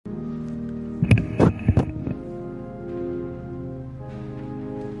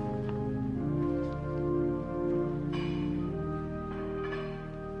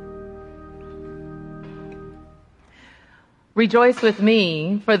Rejoice with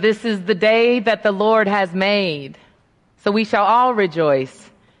me, for this is the day that the Lord has made. So we shall all rejoice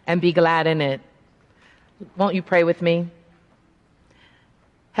and be glad in it. Won't you pray with me?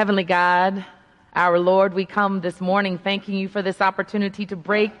 Heavenly God, our Lord, we come this morning thanking you for this opportunity to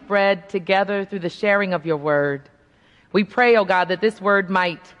break bread together through the sharing of your word. We pray, oh God, that this word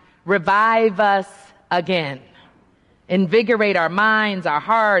might revive us again, invigorate our minds, our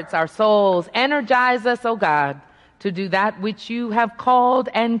hearts, our souls, energize us, oh God, to do that which you have called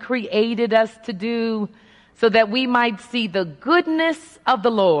and created us to do, so that we might see the goodness of the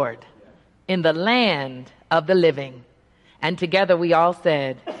Lord in the land of the living. And together we all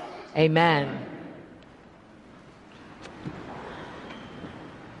said, amen.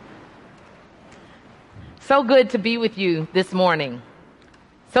 So good to be with you this morning.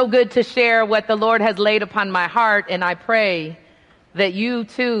 So good to share what the Lord has laid upon my heart, and I pray that you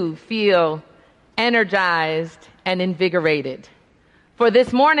too feel energized and invigorated. For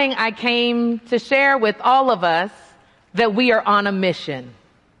this morning, I came to share with all of us that we are on a mission.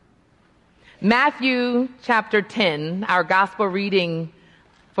 Matthew chapter 10, our gospel reading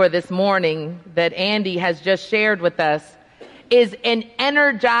for this morning that Andy has just shared with us, is an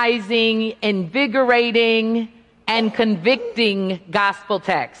energizing, invigorating, and convicting gospel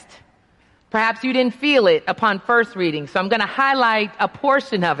text. Perhaps you didn't feel it upon first reading, so I'm going to highlight a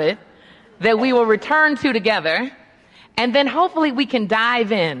portion of it that we will return to together, and then hopefully we can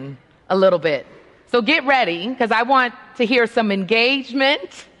dive in a little bit. So get ready, because I want to hear some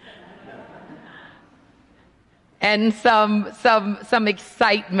engagement and some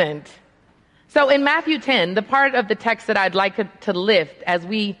excitement. So in Matthew 10, the part of the text that I'd like to lift as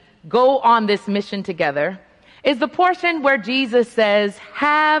we go on this mission together is the portion where Jesus says,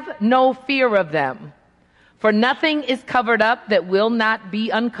 "Have no fear of them, for nothing is covered up that will not be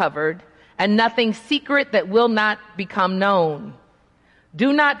uncovered, and nothing secret that will not become known.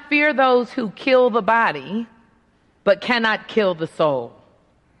 Do not fear those who kill the body, but cannot kill the soul."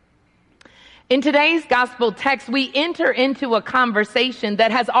 In today's gospel text, we enter into a conversation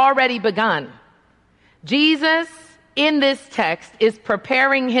that has already begun. Jesus, in this text, is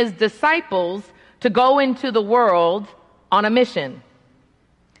preparing his disciples to go into the world on a mission.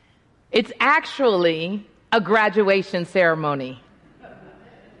 It's actually a graduation ceremony.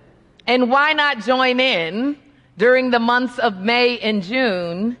 And why not join in during the months of May and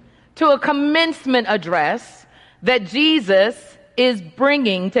June to a commencement address that Jesus is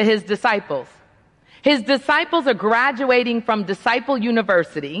bringing to his disciples? His disciples are graduating from Disciple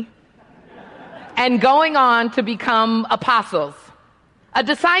University and going on to become apostles. A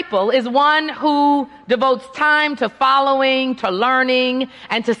disciple is one who devotes time to following, to learning,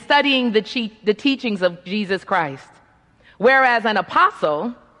 and to studying the teachings of Jesus Christ. Whereas an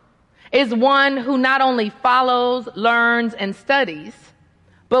apostle is one who not only follows, learns, and studies,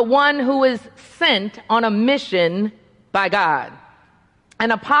 but one who is sent on a mission by God.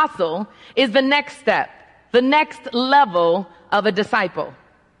 An apostle is the next step, the next level of a disciple.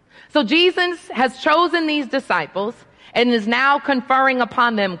 So Jesus has chosen these disciples and is now conferring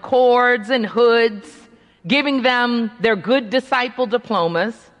upon them cords and hoods, giving them their good disciple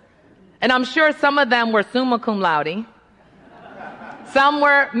diplomas. And I'm sure some of them were summa cum laude. Some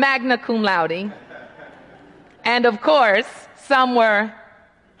were magna cum laude. And of course, some were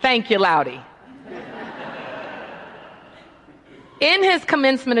thank you laude. In his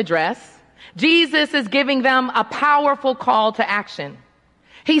commencement address, Jesus is giving them a powerful call to action.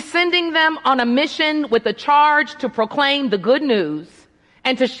 He's sending them on a mission with a charge to proclaim the good news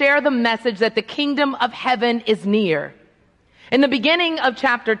and to share the message that the kingdom of heaven is near. In the beginning of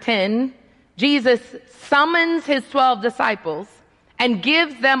chapter 10, Jesus summons his 12 disciples and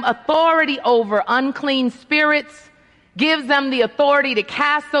gives them authority over unclean spirits, gives them the authority to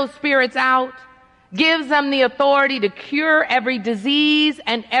cast those spirits out, gives them the authority to cure every disease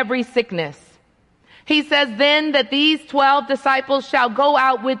and every sickness. He says then that these 12 disciples shall go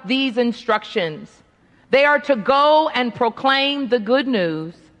out with these instructions. They are to go and proclaim the good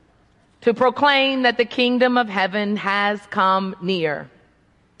news, to proclaim that the kingdom of heaven has come near.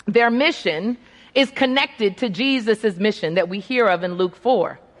 Their mission is connected to Jesus' mission that we hear of in Luke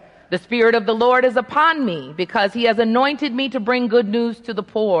 4. The Spirit of the Lord is upon me because he has anointed me to bring good news to the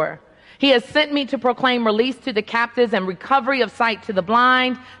poor. He has sent me to proclaim release to the captives and recovery of sight to the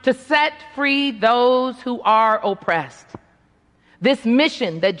blind, to set free those who are oppressed. This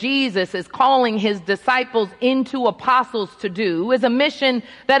mission that Jesus is calling his disciples into apostles to do is a mission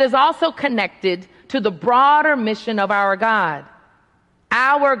that is also connected to the broader mission of our God.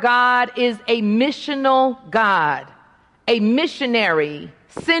 Our God is a missional God, a missionary,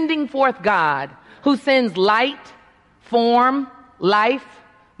 sending forth God who sends light, form, life,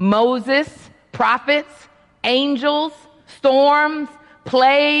 Moses, prophets, angels, storms,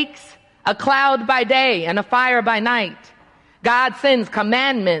 plagues, a cloud by day and a fire by night. God sends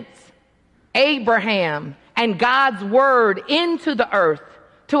commandments, Abraham, and God's word into the earth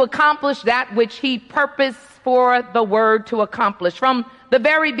to accomplish that which he purposed for the word to accomplish. From the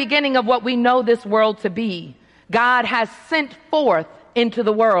very beginning of what we know this world to be, God has sent forth into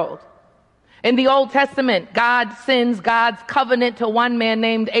the world. In the Old Testament, God sends God's covenant to one man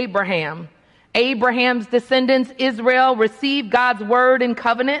named Abraham. Abraham's descendants, Israel, received God's word and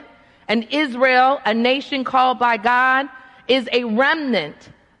covenant, and Israel, a nation called by God, is a remnant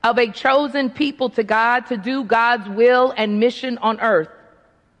of a chosen people to God to do God's will and mission on earth.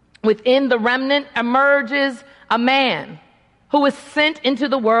 Within the remnant emerges a man who is sent into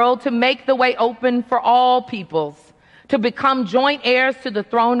the world to make the way open for all peoples, to become joint heirs to the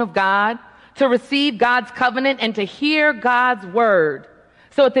throne of God, to receive God's covenant, and to hear God's word.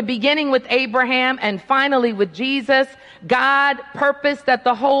 So at the beginning with Abraham and finally with Jesus, God purposed that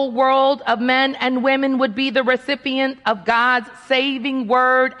the whole world of men and women would be the recipient of God's saving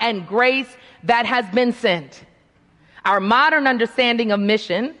word and grace that has been sent. Our modern understanding of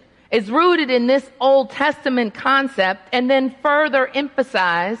mission is rooted in this Old Testament concept and then further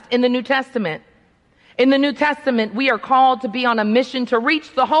emphasized in the New Testament. In the New Testament, we are called to be on a mission to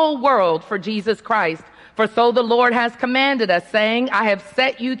reach the whole world for Jesus Christ. For so the Lord has commanded us, saying, I have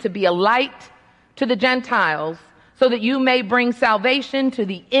set you to be a light to the Gentiles, so that you may bring salvation to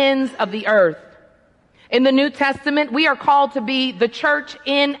the ends of the earth. In the New Testament, we are called to be the church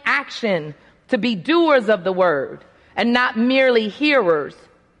in action, to be doers of the word and not merely hearers.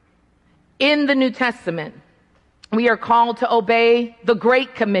 In the New Testament, we are called to obey the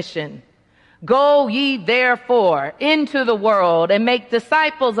Great Commission. Go ye therefore into the world and make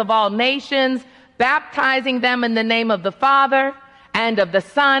disciples of all nations, baptizing them in the name of the Father and of the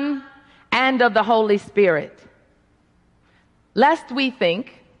Son and of the Holy Spirit. Lest we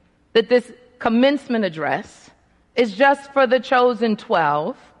think that this commencement address is just for the chosen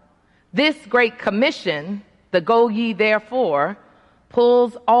 12, this Great Commission, the Go ye therefore,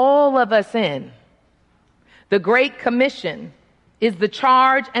 pulls all of us in. The Great Commission is the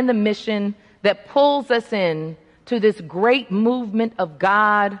charge and the mission that pulls us in to this great movement of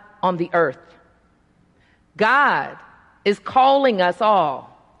God on the earth. God is calling us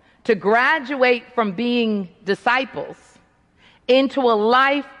all to graduate from being disciples into a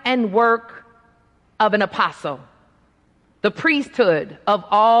life and work of an apostle, the priesthood of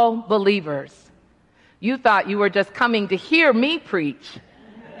all believers. You thought you were just coming to hear me preach,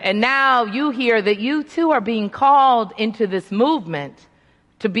 and now you hear that you too are being called into this movement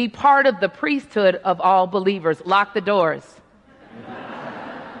to be part of the priesthood of all believers. Lock the doors.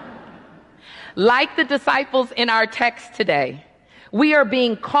 Like the disciples in our text today, we are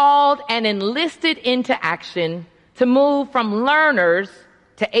being called and enlisted into action to move from learners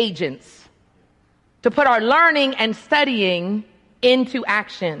to agents, to put our learning and studying into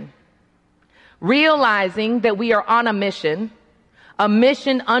action, realizing that we are on a mission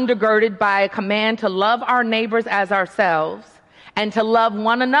undergirded by a command to love our neighbors as ourselves and to love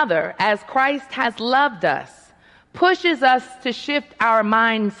one another as Christ has loved us, pushes us to shift our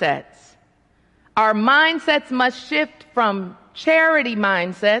mindsets. Our mindsets must shift from charity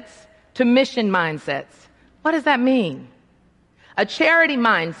mindsets to mission mindsets. What does that mean? A charity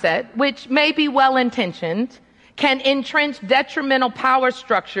mindset, which may be well-intentioned, can entrench detrimental power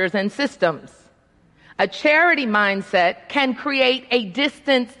structures and systems. A charity mindset can create a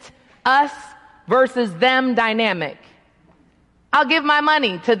distanced us versus them dynamic. I'll give my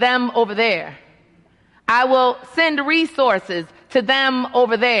money to them over there. I will send resources to them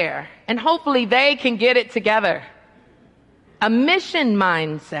over there, and hopefully they can get it together. A mission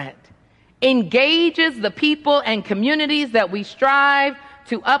mindset engages the people and communities that we strive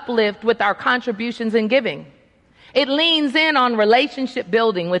to uplift with our contributions and giving. It leans in on relationship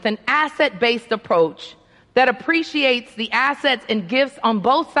building with an asset-based approach that appreciates the assets and gifts on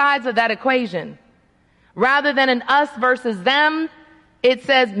both sides of that equation. Rather than an us versus them, it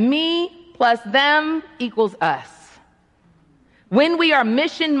says me plus them equals us. When we are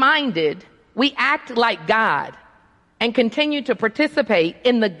mission-minded, we act like God and continue to participate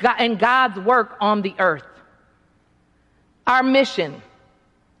in God's work on the earth. Our mission.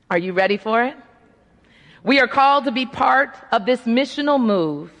 Are you ready for it? We are called to be part of this missional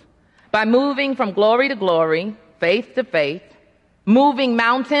move by moving from glory to glory, faith to faith, moving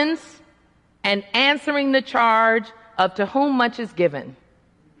mountains, and answering the charge of to whom much is given,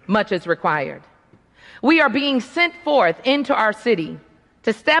 much is required. We are being sent forth into our city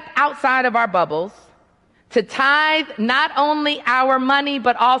to step outside of our bubbles, to tithe not only our money,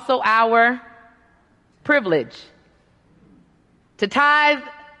 but also our privilege. To tithe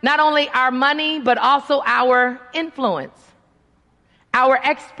not only our money, but also our influence, our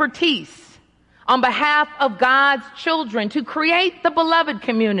expertise on behalf of God's children to create the beloved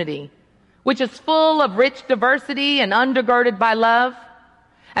community, which is full of rich diversity and undergirded by love.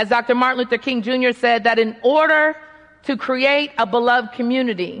 As Dr. Martin Luther King Jr. said, that in order to create a beloved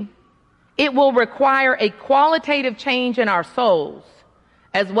community, it will require a qualitative change in our souls,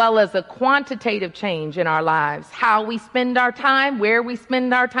 as well as a quantitative change in our lives. How we spend our time, where we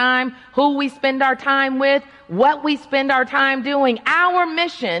spend our time, who we spend our time with, what we spend our time doing. Our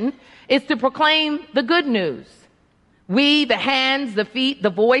mission is to proclaim the good news. We, the hands, the feet, the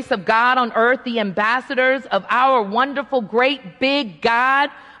voice of God on earth, the ambassadors of our wonderful, great, big God,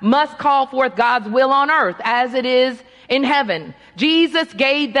 must call forth God's will on earth as it is in heaven. Jesus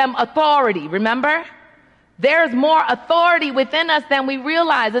gave them authority, remember? There's more authority within us than we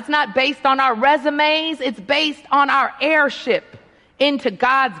realize. It's not based on our resumes. It's based on our heirship into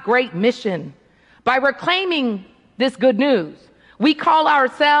God's great mission. By proclaiming this good news, we call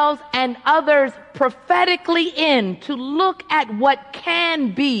ourselves and others prophetically in to look at what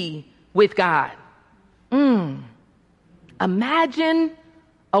can be with God. Imagine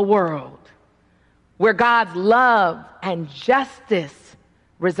a world where God's love and justice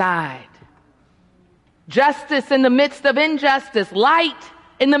reside. Justice in the midst of injustice, light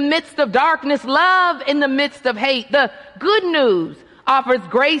in the midst of darkness, love in the midst of hate. The good news offers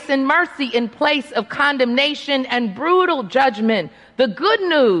grace and mercy in place of condemnation and brutal judgment. The good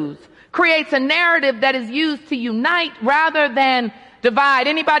news creates a narrative that is used to unite rather than divide.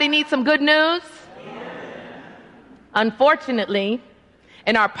 Anybody need some good news? Yeah. Unfortunately,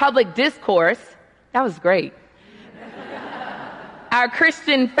 in our public discourse, that was great. Our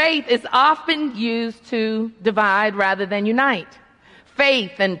Christian faith is often used to divide rather than unite.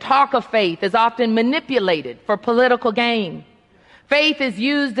 Faith and talk of faith is often manipulated for political gain. Faith is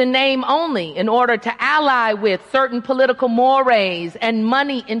used in name only in order to ally with certain political mores and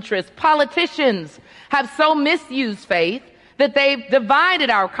money interests. Politicians have so misused faith that they've divided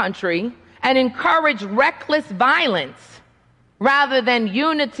our country and encouraged reckless violence rather than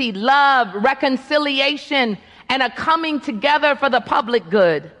unity, love, reconciliation, and a coming together for the public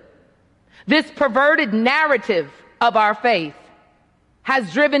good. This perverted narrative of our faith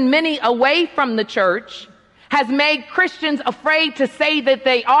has driven many away from the church, has made Christians afraid to say that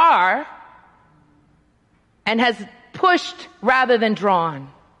they are, and has pushed rather than drawn.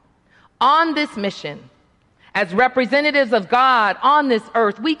 On this mission, as representatives of God on this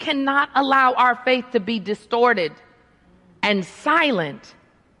earth, we cannot allow our faith to be distorted and silent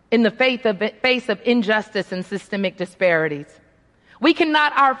in the face of injustice and systemic disparities. We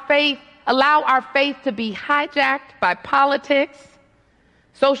cannot allow our faith to be hijacked by politics,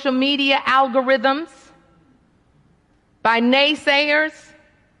 social media algorithms, by naysayers,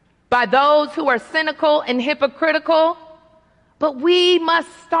 by those who are cynical and hypocritical. But we must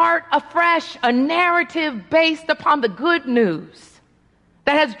start afresh a narrative based upon the good news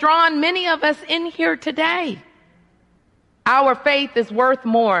that has drawn many of us in here today. Our faith is worth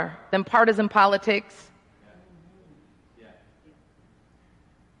more than partisan politics.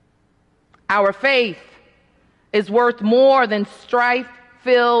 Our faith is worth more than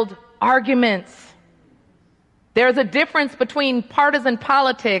strife-filled arguments. There's a difference between partisan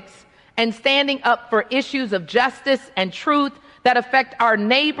politics and standing up for issues of justice and truth that affect our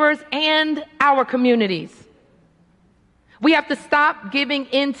neighbors and our communities. We have to stop giving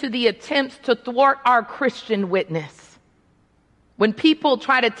in to the attempts to thwart our Christian witness. When people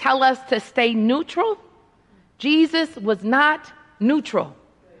try to tell us to stay neutral, Jesus was not neutral.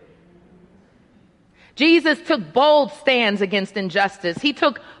 Jesus took bold stands against injustice. He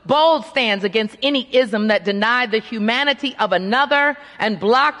took bold stands against any ism that denied the humanity of another and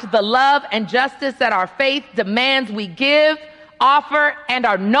blocked the love and justice that our faith demands we give, offer, and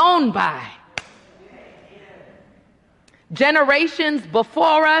are known by. Generations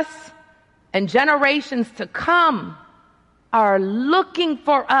before us and generations to come are looking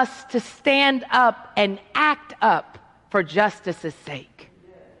for us to stand up and act up for justice's sake.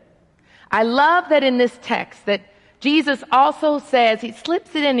 I love that in this text that Jesus also says, he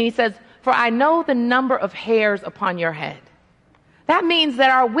slips it in and he says, "For I know the number of hairs upon your head." That means that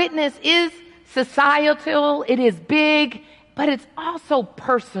our witness is societal, it is big, but it's also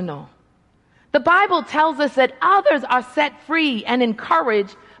personal. The Bible tells us that others are set free and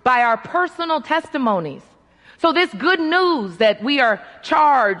encouraged by our personal testimonies. So this good news that we are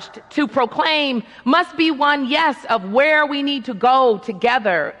charged to proclaim must be one, yes, of where we need to go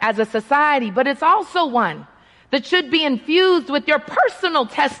together as a society, but it's also one that should be infused with your personal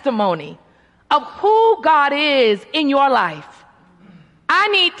testimony of who God is in your life. I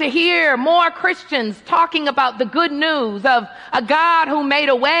need to hear more Christians talking about the good news of a God who made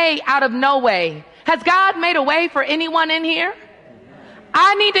a way out of no way. Has God made a way for anyone in here?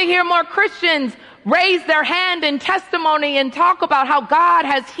 I need to hear more Christians raise their hand in testimony and talk about how God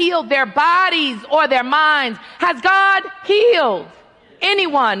has healed their bodies or their minds. Has God healed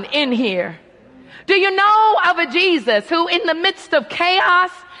anyone in here? Do you know of a Jesus who in the midst of chaos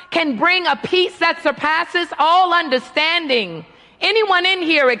can bring a peace that surpasses all understanding? Anyone in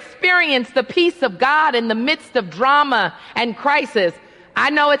here experience the peace of God in the midst of drama and crisis? I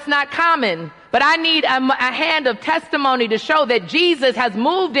know it's not common, but I need a hand of testimony to show that Jesus has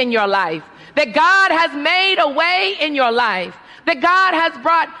moved in your life, that God has made a way in your life, that God has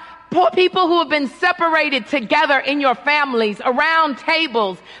brought people who have been separated together in your families around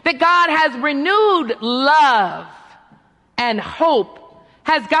tables, that God has renewed love and hope.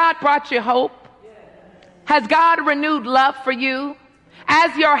 Has God brought you hope? Has God renewed love for you?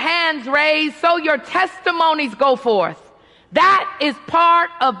 As your hands raise, so your testimonies go forth. That is part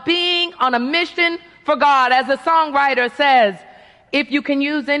of being on a mission for God. As the songwriter says, if you can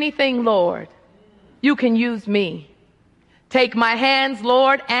use anything, Lord, you can use me. Take my hands,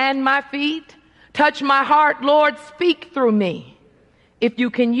 Lord, and my feet. Touch my heart, Lord, speak through me. If you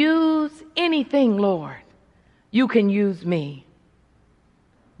can use anything, Lord, you can use me.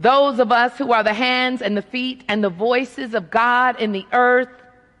 Those of us who are the hands and the feet and the voices of God in the earth,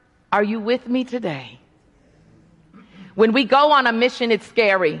 are you with me today? When we go on a mission, it's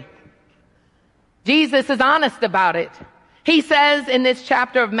scary. Jesus is honest about it. He says in this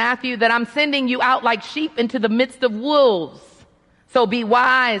chapter of Matthew that I'm sending you out like sheep into the midst of wolves. So be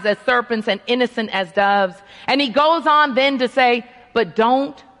wise as serpents and innocent as doves. And he goes on then to say, but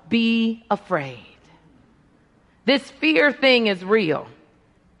don't be afraid. This fear thing is real.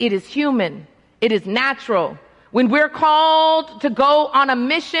 It is human. It is natural. When we're called to go on a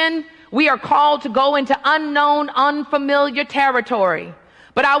mission, we are called to go into unknown, unfamiliar territory.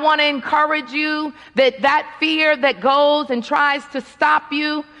 But I want to encourage you that that fear that goes and tries to stop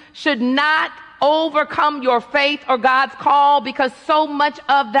you should not overcome your faith or God's call, because so much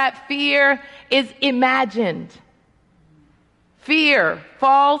of that fear is imagined. Fear,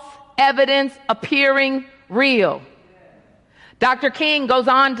 false evidence appearing real. Dr. King goes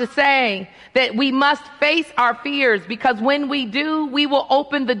on to say that we must face our fears, because when we do, we will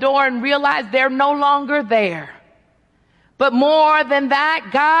open the door and realize they're no longer there. But more than that,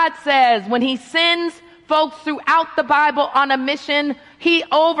 God says when he sends folks throughout the Bible on a mission, he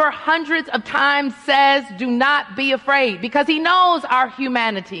over hundreds of times says, do not be afraid, because he knows our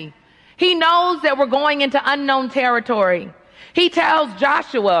humanity. He knows that we're going into unknown territory. He tells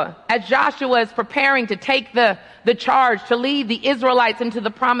Joshua, as Joshua is preparing to take the charge to lead the Israelites into the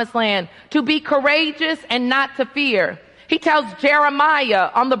promised land, to be courageous and not to fear. He tells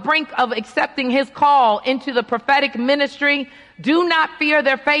Jeremiah on the brink of accepting his call into the prophetic ministry, do not fear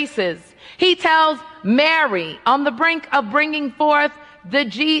their faces. He tells Mary on the brink of bringing forth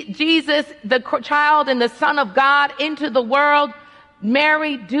Jesus, the child and the Son of God into the world,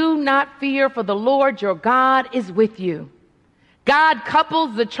 Mary, do not fear, for the Lord your God is with you. God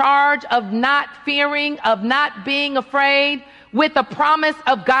couples the charge of not fearing, of not being afraid, with the promise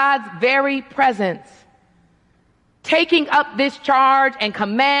of God's very presence. Taking up this charge and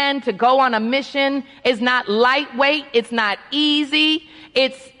command to go on a mission is not lightweight. It's not easy.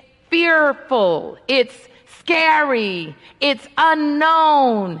 It's fearful. It's scary. It's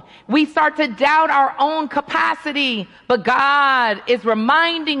unknown. We start to doubt our own capacity, but God is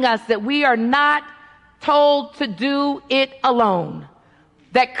reminding us that we are not told to do it alone.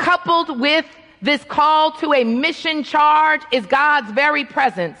 That coupled with this call to a mission charge is God's very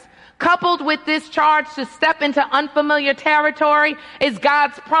presence. Coupled with this charge to step into unfamiliar territory is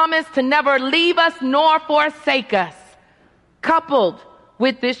God's promise to never leave us nor forsake us. Coupled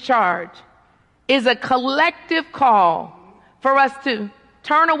with this charge is a collective call for us to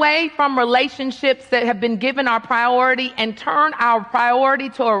turn away from relationships that have been given our priority and turn our priority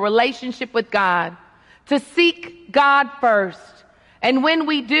to a relationship with God, to seek God first. And when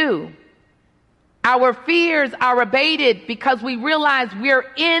we do, our fears are abated because we realize we're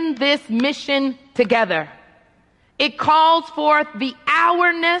in this mission together. It calls forth the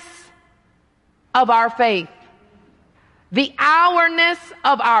hourness of our faith, the hourness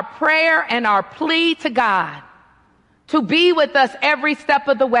of our prayer and our plea to God to be with us every step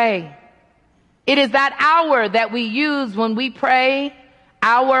of the way. It is that hour that we use when we pray,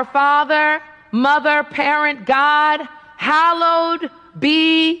 Our Father, Mother, Parent, God, hallowed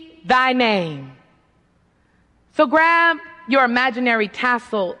be thy name. So grab your imaginary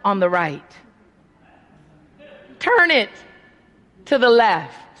tassel on the right. Turn it to the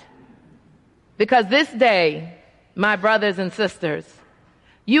left. Because this day, my brothers and sisters,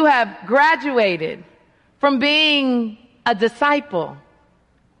 you have graduated from being a disciple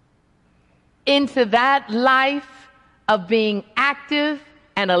into that life of being active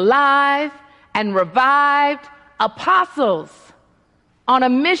and alive and revived apostles on a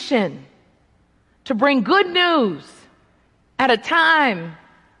mission to bring good news at a time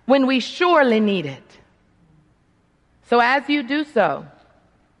when we surely need it. So as you do so,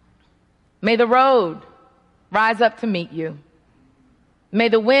 may the road rise up to meet you. May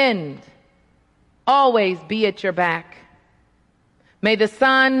the wind always be at your back. May the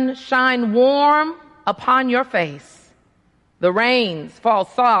sun shine warm upon your face. The rains fall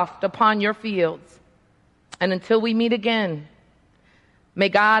soft upon your fields. And until we meet again, may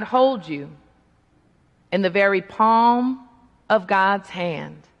God hold you in the very palm of God's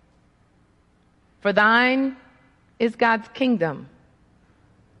hand. For thine is God's kingdom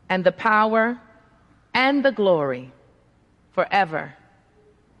and the power and the glory forever.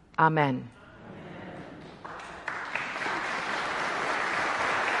 Amen.